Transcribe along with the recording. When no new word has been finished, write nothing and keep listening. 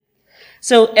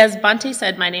So as Bante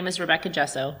said, my name is Rebecca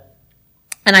Gesso,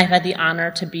 and I've had the honor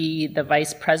to be the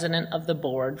vice president of the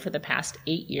board for the past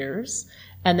 8 years,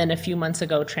 and then a few months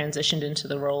ago transitioned into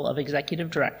the role of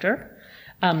executive director.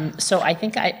 So I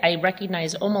think I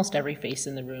recognize almost every face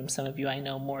in the room. Some of you I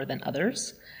know more than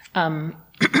others. I'm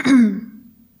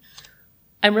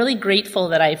really grateful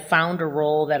that I found a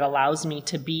role that allows me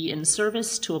to be in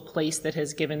service to a place that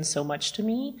has given so much to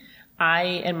me.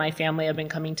 I and my family have been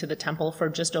coming to the temple for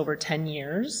just over 10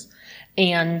 years.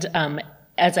 And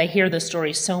as I hear the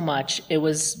story so much,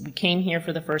 we came here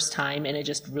for the first time and it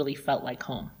just really felt like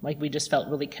home. Like we just felt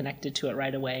really connected to it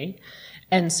right away.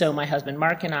 And so my husband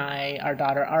Mark and I, our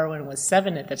daughter Arwen was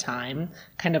 7 at the time,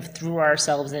 kind of threw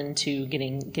ourselves into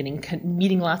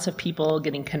meeting lots of people,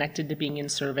 getting connected to being in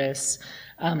service.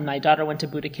 My daughter went to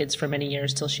Buddha Kids for many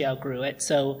years till she outgrew it.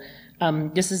 So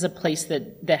this is a place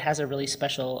that has a really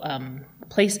special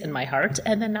place in my heart.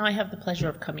 And then now I have the pleasure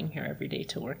of coming here every day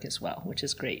to work as well, which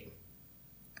is great.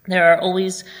 There are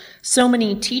always so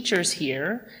many teachers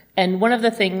here, and one of the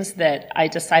things that I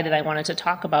decided I wanted to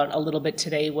talk about a little bit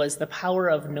today was the power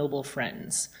of noble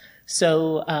friends.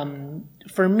 So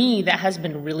for me, that has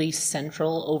been really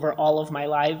central over all of my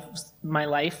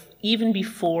life, even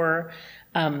before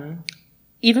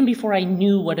I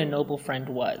knew what a noble friend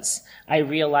was. I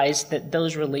realized that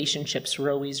those relationships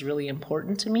were always really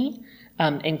important to me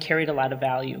and carried a lot of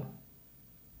value.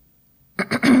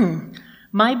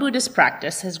 My Buddhist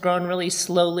practice has grown really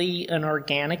slowly and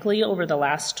organically over the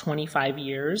last 25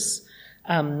 years.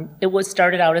 It was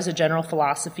started out as a general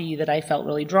philosophy that I felt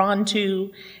really drawn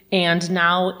to, and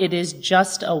now it is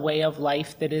just a way of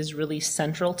life that is really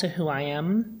central to who I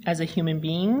am as a human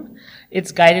being.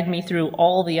 It's guided me through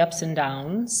all the ups and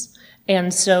downs,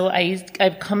 and so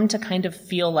I've come to kind of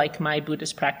feel like my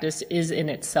Buddhist practice is in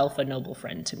itself a noble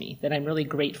friend to me, that I'm really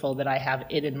grateful that I have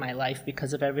it in my life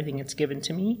because of everything it's given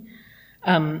to me.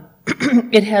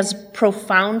 It has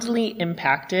profoundly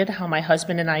impacted how my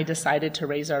husband and I decided to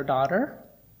raise our daughter.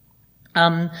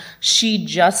 She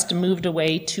just moved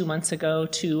away 2 months ago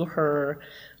to her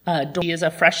she is a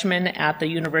freshman at the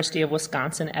University of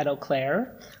Wisconsin at Eau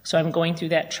Claire. So I'm going through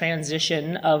that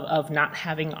transition of not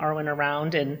having Arwen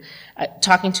around and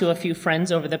talking to a few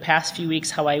friends over the past few weeks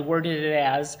how I worded it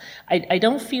as, I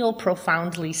don't feel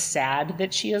profoundly sad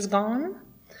that she is gone.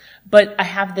 But I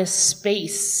have this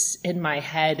space in my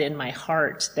head, in my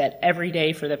heart, that every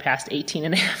day for the past 18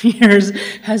 and a half years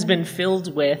has been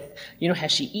filled with,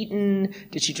 has she eaten?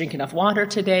 Did she drink enough water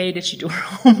today? Did she do her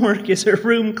homework? Is her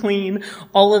room clean?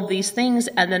 All of these things.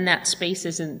 And then that space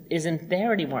isn't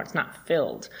there anymore. It's not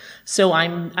filled. So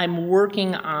I'm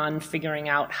working on figuring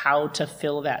out how to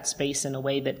fill that space in a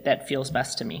way that feels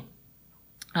best to me.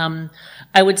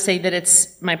 I would say that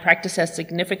my practice has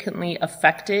significantly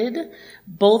affected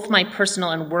both my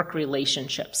personal and work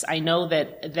relationships. I know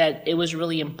that it was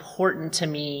really important to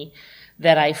me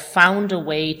that I found a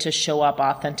way to show up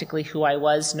authentically who I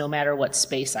was no matter what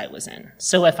space I was in.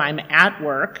 So if I'm at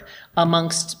work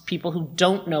amongst people who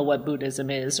don't know what Buddhism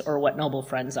is or what noble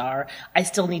friends are, I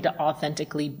still need to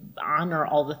authentically honor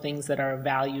all the things that are of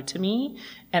value to me.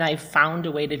 And I found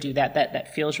a way to do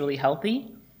that feels really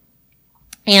healthy.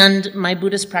 And my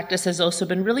Buddhist practice has also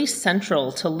been really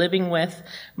central to living with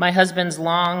my husband's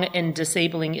long and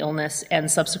disabling illness and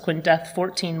subsequent death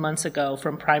 14 months ago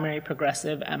from primary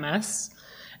progressive MS.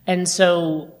 And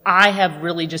so I have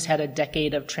really just had a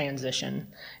decade of transition.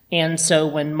 And so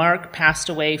when Mark passed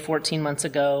away 14 months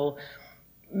ago,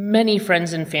 many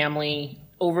friends and family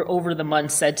over the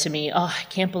months said to me, "Oh, I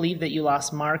can't believe that you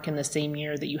lost Mark in the same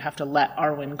year that you have to let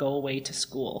Arwen go away to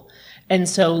school." And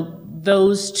so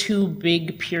those 2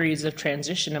 big periods of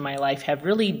transition in my life have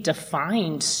really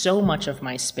defined so much of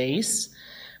my space.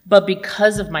 But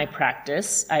because of my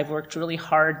practice, I've worked really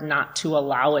hard not to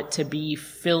allow it to be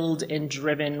filled and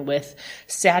driven with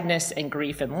sadness and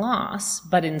grief and loss,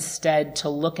 but instead to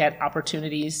look at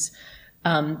opportunities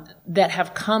that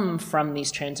have come from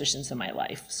these transitions in my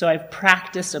life. So I've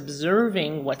practiced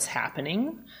observing what's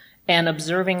happening and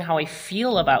observing how I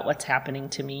feel about what's happening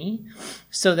to me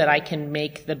so that I can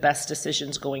make the best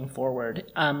decisions going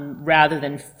forward, rather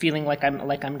than feeling like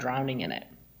I'm drowning in it.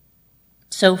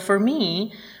 So for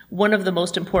me, one of the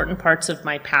most important parts of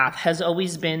my path has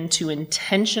always been to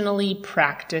intentionally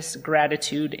practice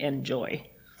gratitude and joy.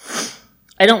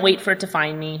 I don't wait for it to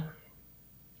find me.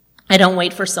 I don't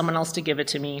wait for someone else to give it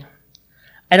to me.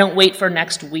 I don't wait for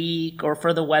next week or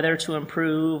for the weather to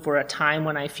improve or a time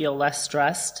when I feel less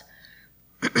stressed.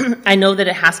 I know that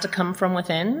it has to come from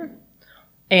within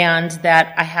and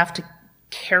that I have to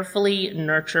carefully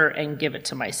nurture and give it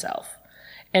to myself.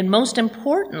 And most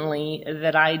importantly,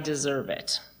 that I deserve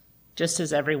it. just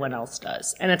as everyone else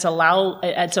does. And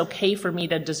it's okay for me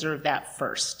to deserve that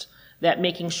first, that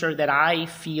making sure that I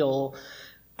feel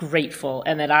grateful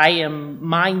and that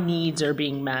my needs are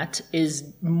being met is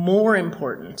more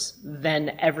important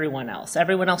than everyone else.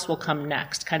 Everyone else will come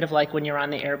next, kind of like when you're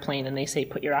on the airplane and they say,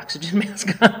 put your oxygen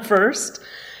mask on first.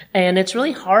 And it's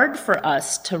really hard for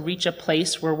us to reach a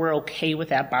place where we're okay with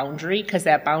that boundary, because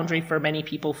that boundary for many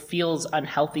people feels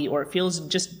unhealthy, or it feels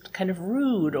just kind of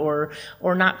rude or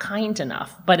not kind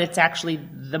enough. But it's actually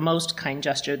the most kind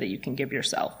gesture that you can give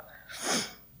yourself.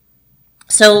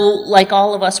 So like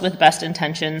all of us with best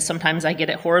intentions, sometimes I get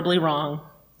it horribly wrong.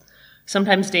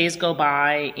 Sometimes days go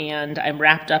by and I'm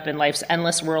wrapped up in life's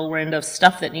endless whirlwind of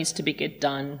stuff that needs to get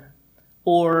done,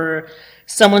 or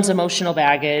someone's emotional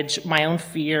baggage, my own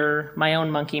fear, my own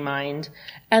monkey mind.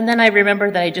 And then I remember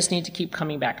that I just need to keep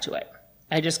coming back to it.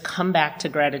 I just come back to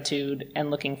gratitude and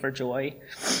looking for joy.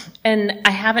 And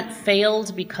I haven't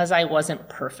failed because I wasn't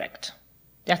perfect.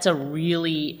 That's a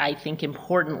really, I think,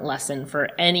 important lesson for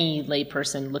any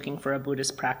layperson looking for a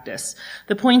Buddhist practice.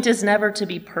 The point is never to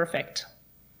be perfect.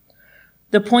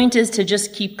 The point is to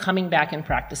just keep coming back and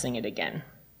practicing it again.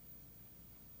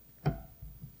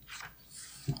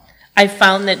 I've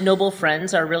found that noble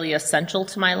friends are really essential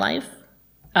to my life.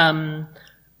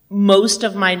 Most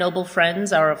of my noble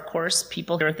friends are, of course,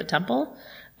 people here at the temple.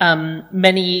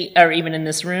 Many are even in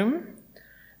this room.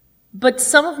 But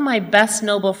some of my best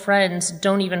noble friends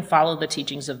don't even follow the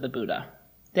teachings of the Buddha.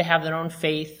 They have their own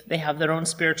faith, they have their own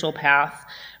spiritual path,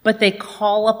 but they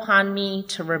call upon me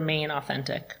to remain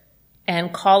authentic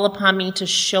and call upon me to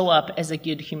show up as a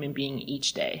good human being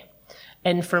each day.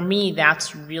 And for me,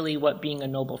 that's really what being a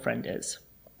noble friend is.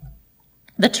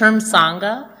 The term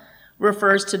Sangha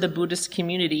refers to the Buddhist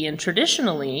community, and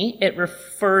traditionally it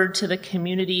referred to the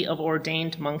community of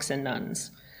ordained monks and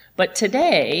nuns. But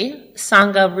today,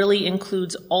 Sangha really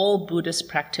includes all Buddhist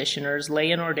practitioners,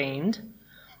 lay and ordained.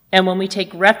 And when we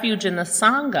take refuge in the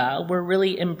Sangha, we're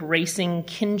really embracing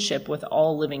kinship with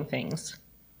all living things.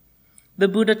 The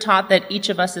Buddha taught that each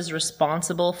of us is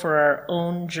responsible for our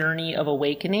own journey of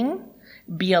awakening.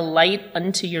 Be a light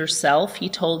unto yourself, he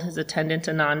told his attendant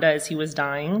Ananda as he was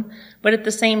dying. But at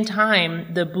the same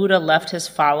time, the Buddha left his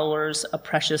followers a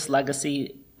precious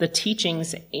legacy, the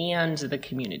teachings and the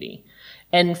community.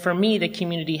 And for me, the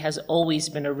community has always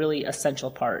been a really essential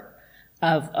part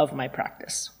of my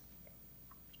practice.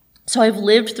 So I've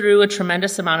lived through a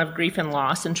tremendous amount of grief and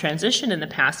loss and transition in the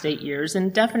past 8 years,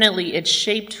 and definitely it's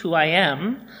shaped who I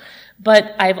am.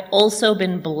 But I've also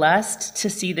been blessed to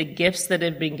see the gifts that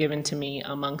have been given to me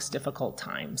amongst difficult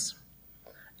times,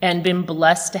 and been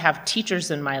blessed to have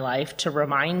teachers in my life to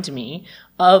remind me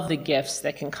of the gifts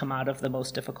that can come out of the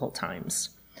most difficult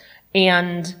times.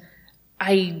 And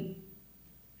I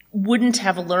wouldn't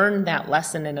have learned that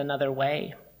lesson in another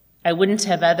way. I wouldn't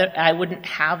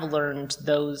have learned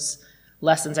those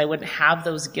lessons. I wouldn't have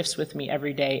those gifts with me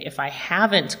every day if I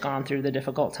haven't gone through the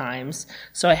difficult times.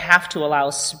 So I have to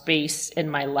allow space in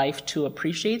my life to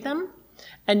appreciate them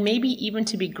and maybe even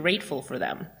to be grateful for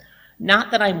them.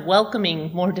 Not that I'm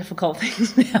welcoming more difficult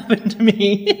things to happen to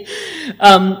me,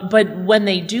 but when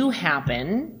they do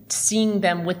happen, seeing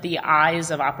them with the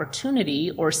eyes of opportunity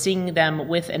or seeing them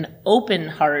with an open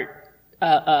heart,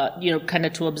 kind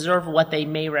of to observe what they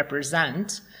may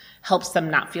represent, helps them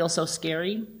not feel so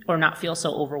scary or not feel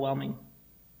so overwhelming.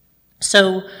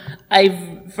 So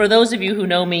for those of you who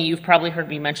know me, you've probably heard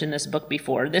me mention this book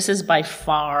before. This is by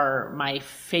far my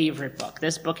favorite book.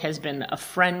 This book has been a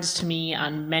friend to me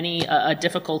on many a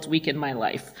difficult week in my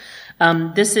life.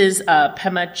 This is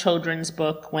Pema Chodron's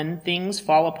book, When Things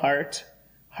Fall Apart,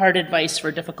 Hard Advice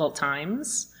for Difficult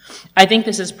Times. I think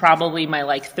this is probably my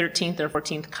 13th or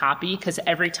 14th copy, because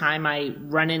every time I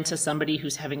run into somebody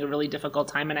who's having a really difficult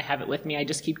time and I have it with me, I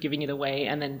just keep giving it away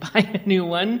and then buy a new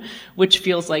one, which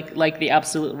feels like the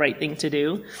absolute right thing to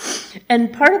do.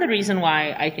 And part of the reason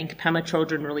why I think Pema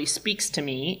Chodron really speaks to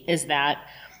me is that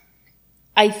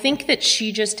I think that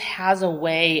she just has a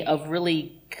way of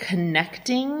really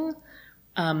connecting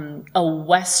a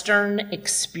Western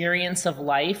experience of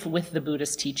life with the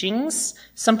Buddhist teachings,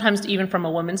 sometimes even from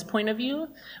a woman's point of view,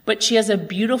 but she has a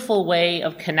beautiful way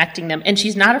of connecting them, and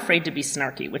she's not afraid to be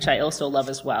snarky, which I also love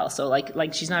as well. So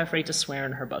like she's not afraid to swear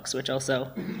in her books, which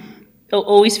also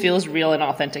always feels real and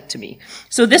authentic to me.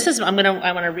 So this is, I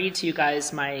want to read to you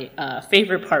guys my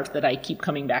favorite part that I keep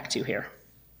coming back to here.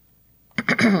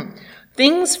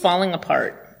 Things falling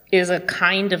apart is a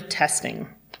kind of testing,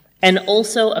 and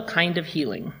also a kind of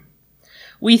healing.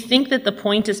 We think that the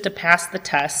point is to pass the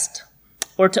test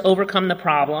or to overcome the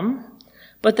problem,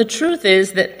 but the truth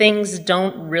is that things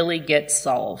don't really get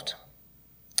solved.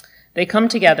 They come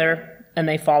together and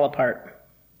they fall apart.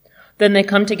 Then they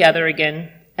come together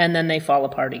again, and then they fall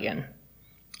apart again.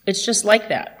 It's just like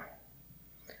that.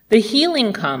 The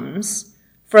healing comes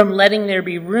from letting there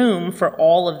be room for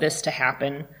all of this to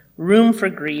happen, room for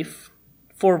grief,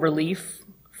 for relief,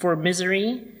 for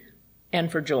misery,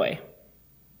 and for joy.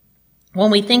 When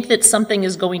we think that something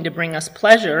is going to bring us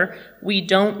pleasure, we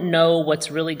don't know what's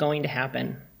really going to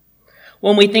happen.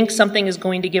 When we think something is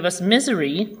going to give us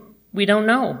misery, we don't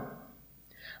know.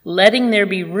 Letting there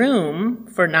be room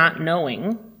for not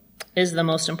knowing is the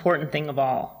most important thing of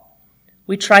all.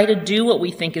 We try to do what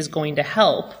we think is going to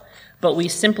help, but we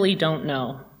simply don't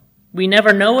know. We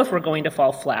never know if we're going to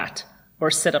fall flat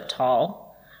or sit up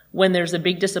tall. When there's a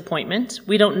big disappointment,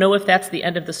 we don't know if that's the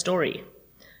end of the story.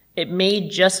 It may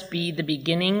just be the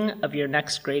beginning of your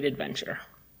next great adventure.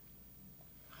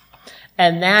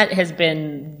 And that has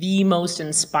been the most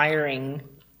inspiring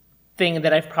thing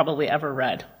that I've probably ever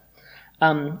read.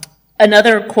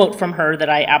 Another quote from her that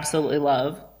I absolutely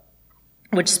love,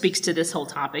 which speaks to this whole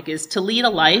topic, is to lead a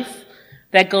life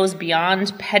that goes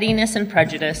beyond pettiness and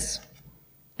prejudice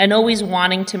and always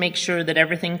wanting to make sure that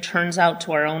everything turns out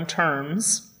to our own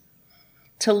terms.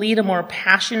 To lead a more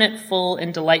passionate, full,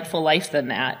 and delightful life than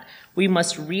that, we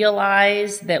must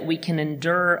realize that we can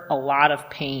endure a lot of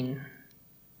pain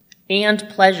and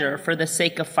pleasure for the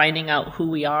sake of finding out who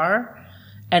we are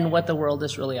and what the world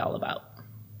is really all about.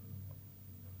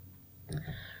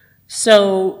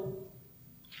 So,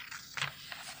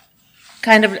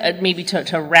 kind of maybe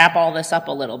to wrap all this up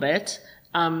a little bit,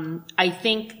 I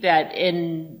think that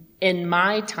in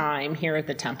my time here at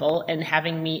the temple and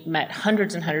having met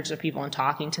hundreds and hundreds of people and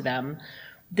talking to them,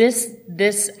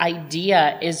 this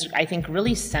idea is, I think,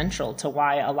 really central to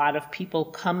why a lot of people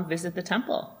come visit the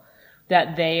temple,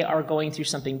 that they are going through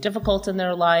something difficult in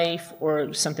their life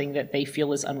or something that they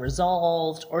feel is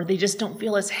unresolved, or they just don't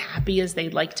feel as happy as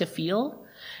they'd like to feel.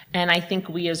 And I think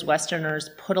we as Westerners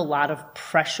put a lot of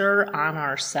pressure on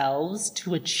ourselves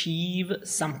to achieve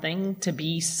something, to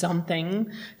be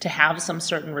something, to have some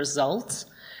certain results.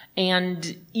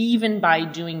 And even by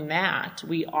doing that,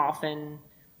 we often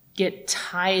get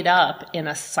tied up in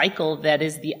a cycle that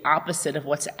is the opposite of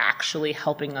what's actually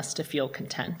helping us to feel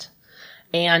content.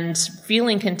 And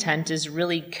feeling content is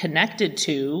really connected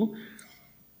to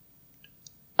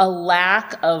a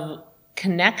lack of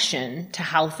connection to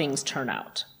how things turn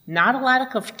out. Not a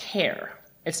lack of care.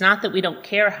 It's not that we don't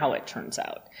care how it turns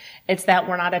out. It's that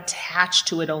we're not attached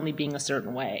to it only being a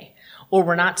certain way. Or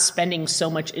we're not spending so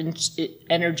much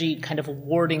energy kind of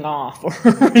warding off or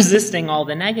resisting all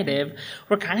the negative.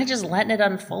 We're kind of just letting it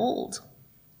unfold.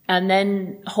 And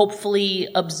then hopefully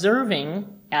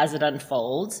observing as it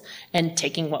unfolds and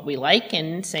taking what we like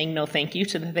and saying no thank you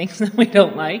to the things that we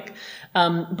don't like.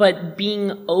 But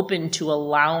being open to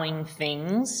allowing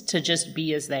things to just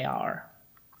be as they are.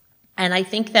 And I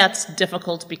think that's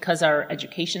difficult because our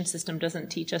education system doesn't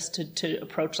teach us to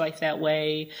approach life that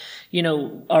way. You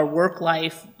know, our work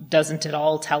life doesn't at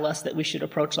all tell us that we should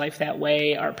approach life that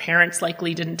way. Our parents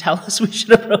likely didn't tell us we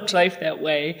should approach life that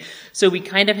way. So we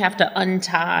kind of have to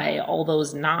untie all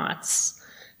those knots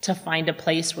to find a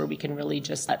place where we can really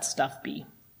just let stuff be.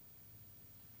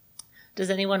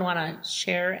 Does anyone want to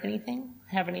share anything?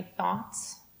 Have any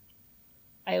thoughts?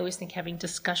 I always think having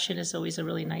discussion is always a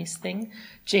really nice thing.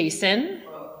 Jason?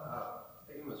 Well,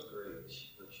 Emma's great,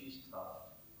 but she's tough.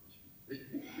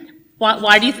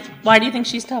 Why do you think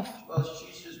she's tough? Well,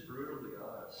 she's just brutally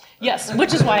honest. Yes,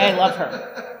 which is why I love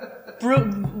her.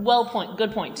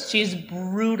 Good point. She's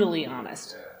brutally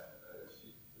honest.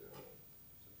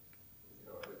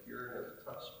 Yeah, if you're in a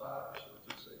tough spot,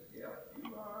 she'll just say, "Yeah,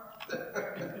 you are."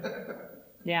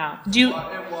 Yeah.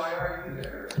 And why are you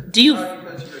there?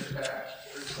 Because you're attached.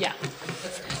 Yeah.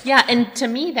 Yeah, and to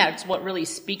me, that's what really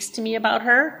speaks to me about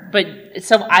her. But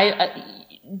so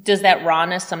does that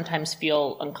rawness sometimes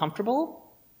feel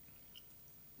uncomfortable?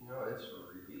 It's a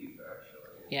relief,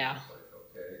 actually. Yeah. It's like,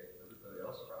 okay, everybody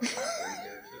else probably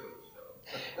here too.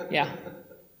 So. Yeah.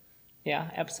 Yeah,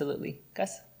 absolutely.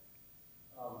 Gus?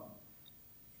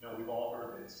 We've all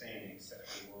heard the saying, "Set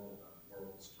the world on the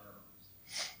world's terms,"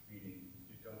 meaning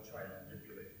you don't try to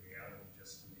manipulate reality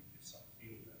just to make yourself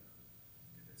feel better.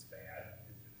 If it's bad,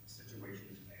 if the situation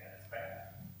is bad, it's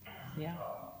bad. Yeah.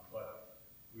 But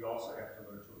we also have to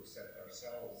learn to accept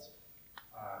ourselves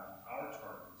on our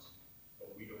terms,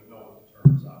 but we don't know what the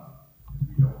terms are.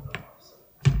 We don't know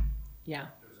ourselves. Yeah.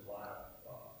 There's a lot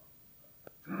of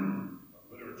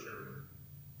literature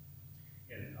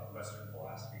in Western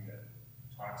philosophy that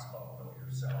talks about know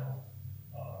yourself,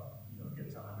 get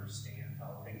to understand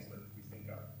how things that we think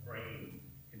our brain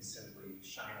can simply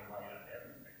shine a light on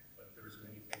everything, but there's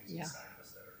many things inside of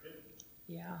us that are hidden.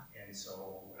 Yeah. And And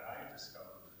so what I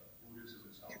discovered that Buddhism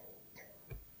is helpful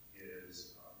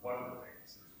is one of the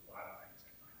things, there's a lot of things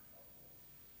I find helpful,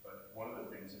 but one of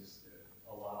the things is to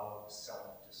allow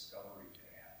self-discovery to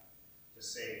happen. To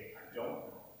say, I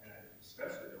don't know, and I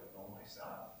especially don't know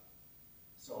myself.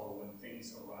 So when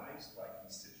things arise, like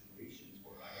these situations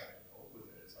where I have to cope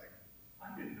with it, it's like,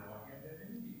 I didn't know I had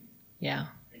that in me. Yeah.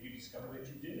 And you discover that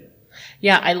you did.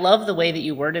 Yeah, I love the way that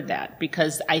you worded that,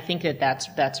 because I think that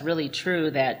that's really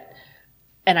true. That,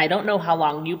 and I don't know how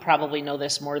long, you probably know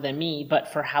this more than me,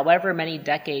 but for however many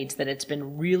decades that it's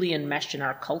been really enmeshed in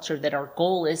our culture that our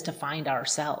goal is to find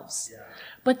ourselves. Yeah.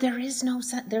 But there is no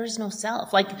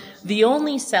self. Like, the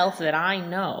only self that I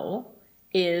know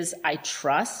is I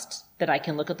trust that I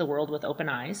can look at the world with open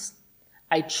eyes.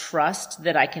 I trust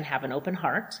that I can have an open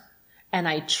heart. And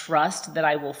I trust that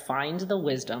I will find the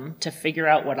wisdom to figure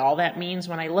out what all that means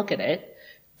when I look at it,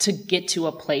 to get to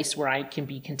a place where I can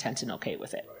be content and okay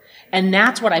with it. And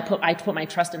that's what I put my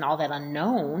trust in all that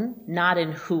unknown, not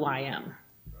in who I am.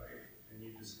 Right. And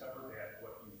you discover that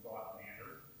what you thought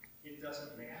mattered, it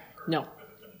doesn't matter.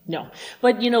 No.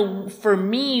 But, you know, for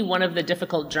me, one of the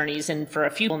difficult journeys, and for a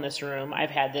few people in this room, I've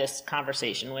had this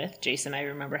conversation with. Jason, I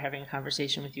remember having a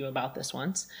conversation with you about this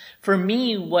once. For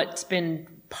me, what's been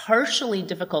partially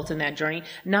difficult in that journey,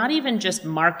 not even just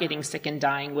marketing Sick and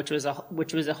Dying, which was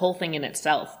a whole thing in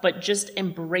itself, but just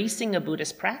embracing a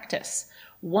Buddhist practice,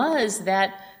 was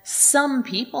that some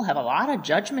people have a lot of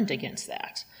judgment against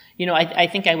that. You know, I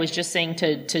think I was just saying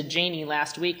to Janie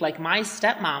last week, like, my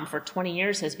stepmom for 20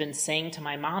 years has been saying to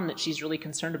my mom that she's really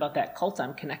concerned about that cult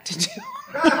I'm connected to.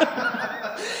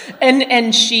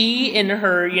 and she, in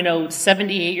her,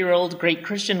 78-year-old great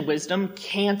Christian wisdom,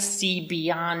 can't see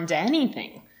beyond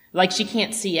anything. Like, she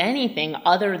can't see anything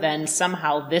other than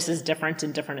somehow this is different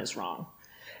and different is wrong.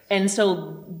 And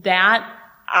so that,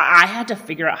 I had to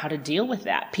figure out how to deal with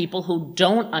that. People who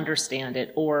don't understand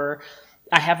it, or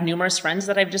I have numerous friends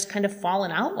that I've just kind of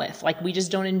fallen out with. Like, we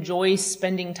just don't enjoy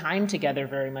spending time together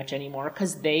very much anymore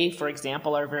because they, for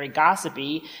example, are very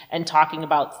gossipy and talking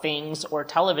about things or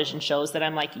television shows that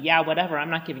I'm like, yeah, whatever. I'm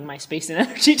not giving my space and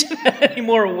energy to that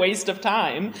anymore. A waste of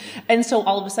time. And so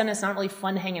all of a sudden it's not really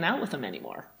fun hanging out with them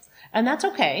anymore. And that's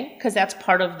okay, because that's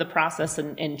part of the process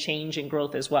and change and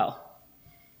growth as well.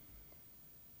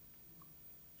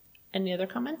 Any other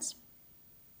comments?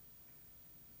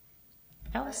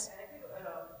 Alice?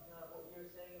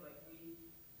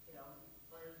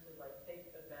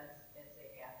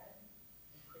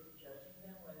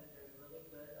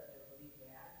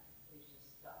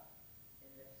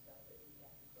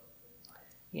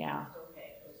 Yeah. It's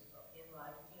okay, because in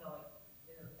life,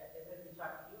 as I've been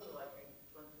talking to you, like, I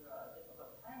went through a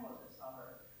difficult time over the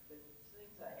summer with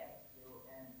things I had to do,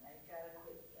 and I gotta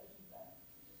quit judging them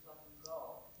and just let them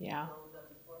go. Yeah. Go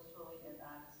them forcefully and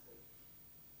honestly,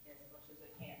 as much as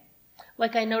I can.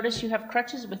 Like, I noticed you have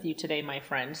crutches with you today, my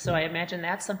friend, so I imagine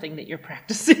that's something that you're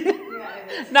practicing. Yeah,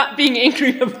 it is. Not being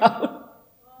angry about.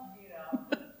 Well,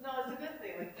 no, it's a good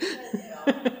thing. Like you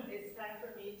said, it's time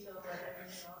for me to let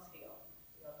everything else heal.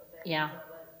 Yeah. And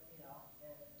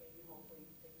maybe hopefully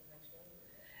take the next journey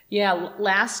with it. Yeah,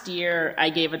 last year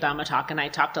I gave a Dhamma talk and I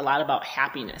talked a lot about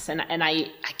happiness. And I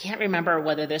can't remember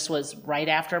whether this was right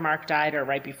after Mark died or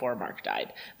right before Mark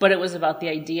died, but it was about the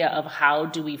idea of how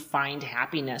do we find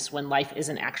happiness when life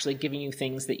isn't actually giving you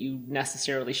things that you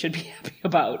necessarily should be happy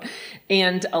about.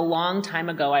 And a long time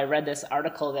ago, I read this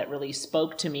article that really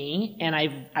spoke to me, and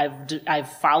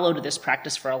I've followed this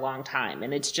practice for a long time.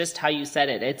 And it's just how you said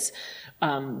it. It's,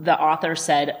 the author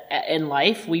said, in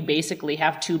life, we basically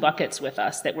have two buckets with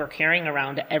us that we're carrying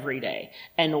around every day.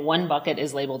 And one bucket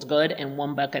is labeled good and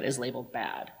one bucket is labeled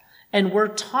bad. And we're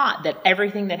taught that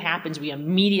everything that happens, we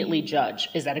immediately judge.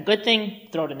 Is that a good thing?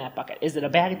 Throw it in that bucket. Is it a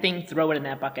bad thing? Throw it in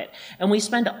that bucket. And we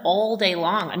spend all day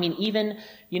long. I mean, even,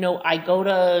 I go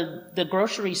to the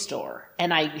grocery store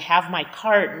and I have my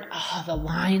cart and, the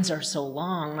lines are so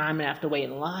long. I'm going to have to wait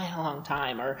in line a long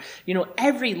time. Or,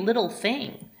 every little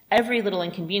thing. Every little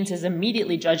inconvenience is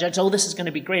immediately judged as, oh, this is going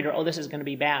to be great, or, oh, this is going to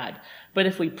be bad. But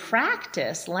if we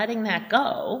practice letting that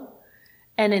go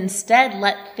and instead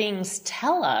let things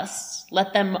tell us,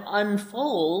 let them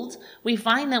unfold, we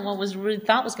find that what was really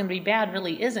thought was going to be bad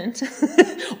really isn't.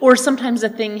 Or sometimes a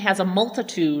thing has a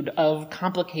multitude of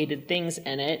complicated things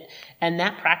in it, and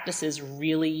that practice is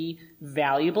really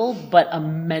valuable but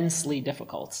immensely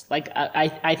difficult. Like,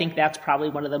 I think that's probably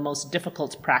one of the most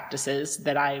difficult practices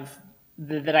that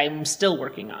I'm still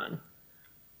working on.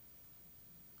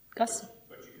 Gus?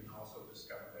 But you can also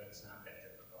discover that it's not that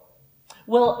difficult.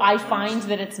 Well, I find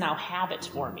that it's now habit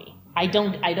for me. I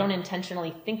don't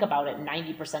intentionally think about it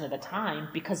 90% of the time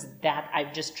because that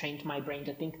I've just trained my brain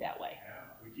to think that way. Yeah,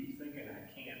 we keep thinking, I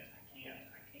can't.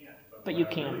 But what you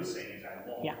I'm can. really saying is, I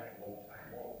won't. Yeah. I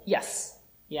won't. Yes.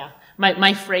 Yeah.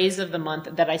 My phrase of the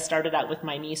month that I started out with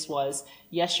my niece was,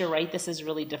 yes, you're right, this is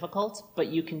really difficult, but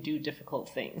you can do difficult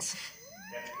things.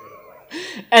 That's good. I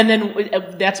like it. And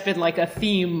then that's been like a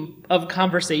theme of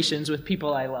conversations with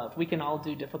people I love. We can all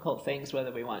do difficult things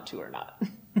whether we want to or not.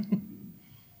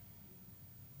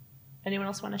 Anyone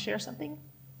else want to share something?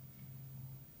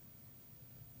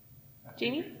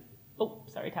 Jamie? Oh,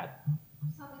 sorry, Todd.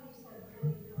 Something you said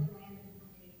really, really landed for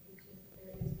me, which is that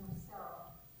there is no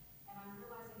self. And I'm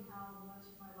realizing how much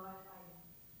of my life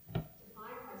I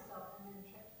define myself and then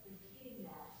kept repeating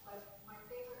that. But my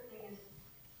favorite thing is,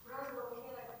 when I was a little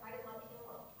kid, I didn't like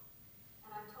cantaloupe. And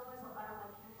I told myself, I don't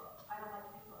like cantaloupe. I don't like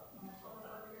cantaloupe. And I told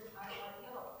myself, I don't like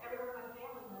cantaloupe. Everyone in my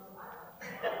family knows that I don't like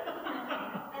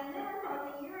cantaloupe. And then, like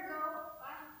a year ago,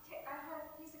 I had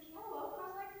a piece of cantaloupe, and I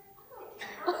was like, I like cantaloupe.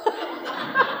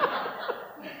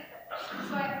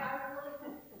 So I'm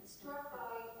really struck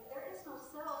by, there is no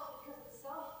self because the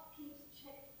self keeps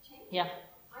changing. Yeah.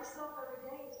 Myself every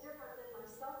day is different than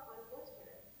myself was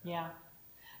yesterday. Yeah.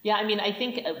 Yeah, I mean, I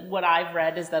think what I've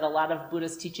read is that a lot of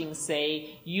Buddhist teachings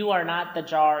say, you are not the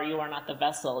jar, you are not the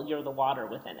vessel, you're the water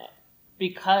within it.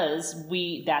 Because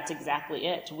that's exactly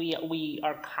it. We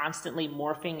are constantly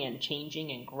morphing and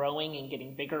changing and growing and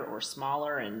getting bigger or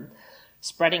smaller and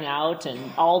spreading out and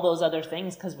all those other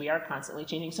things because we are constantly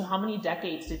changing. So how many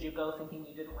decades did you go thinking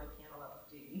you didn't like cantaloupe,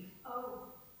 Jamie?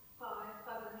 Oh, 5.5.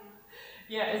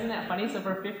 Yeah, isn't that funny? So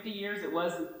for 50 years it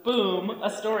was, boom, a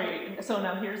story. So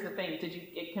now here's the thing. Did you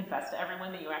confess to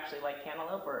everyone that you actually like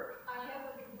cantaloupe? Or? I have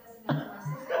been confessing that to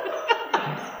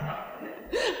my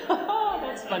sister. Oh,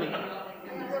 that's funny. And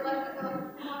they're like,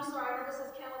 oh, I'm sorry, I know this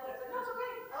is cantaloupe. It's like, no, it's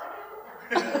okay. I like cantaloupe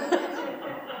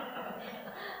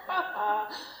now.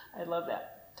 I love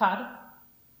that. Todd?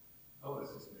 Oh, this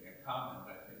is a comment.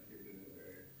 I think you're doing a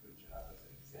very good job as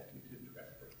executive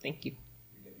director. Thank you.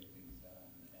 You're getting things done,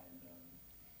 and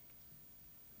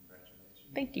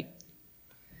congratulations. Thank you.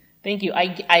 Thank you.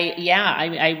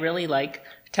 I really like,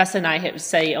 Tessa and I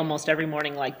say almost every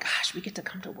morning, like, gosh, we get to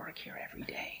come to work here every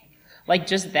day. Like,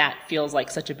 just that feels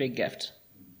like such a big gift.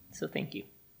 So thank you.